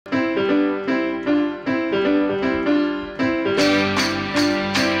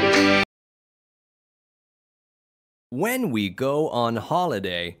When we go on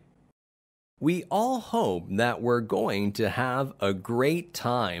holiday, we all hope that we're going to have a great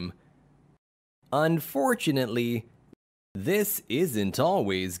time. Unfortunately, this isn't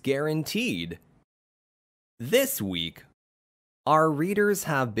always guaranteed. This week, our readers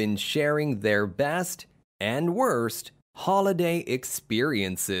have been sharing their best and worst holiday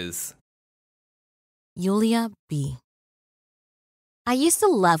experiences. Yulia B. I used to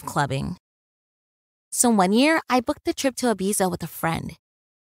love clubbing. So one year, I booked a trip to Ibiza with a friend.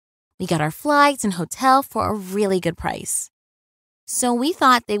 We got our flights and hotel for a really good price. So we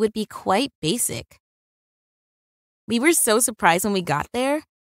thought they would be quite basic. We were so surprised when we got there.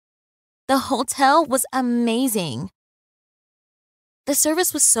 The hotel was amazing. The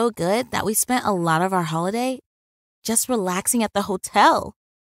service was so good that we spent a lot of our holiday just relaxing at the hotel.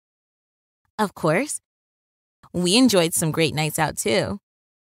 Of course, we enjoyed some great nights out too.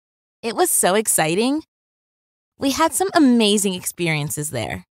 It was so exciting. We had some amazing experiences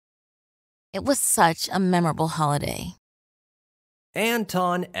there. It was such a memorable holiday.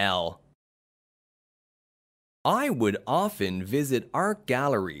 Anton L. I would often visit art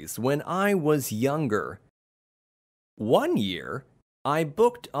galleries when I was younger. One year, I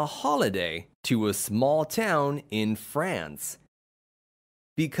booked a holiday to a small town in France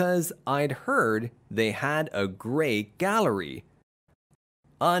because I'd heard they had a great gallery.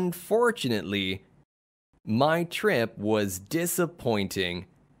 Unfortunately, my trip was disappointing.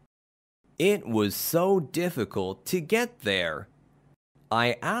 It was so difficult to get there.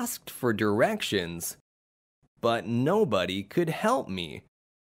 I asked for directions, but nobody could help me.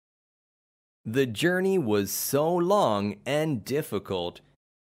 The journey was so long and difficult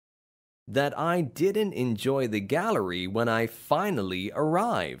that I didn't enjoy the gallery when I finally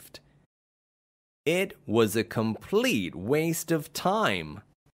arrived. It was a complete waste of time.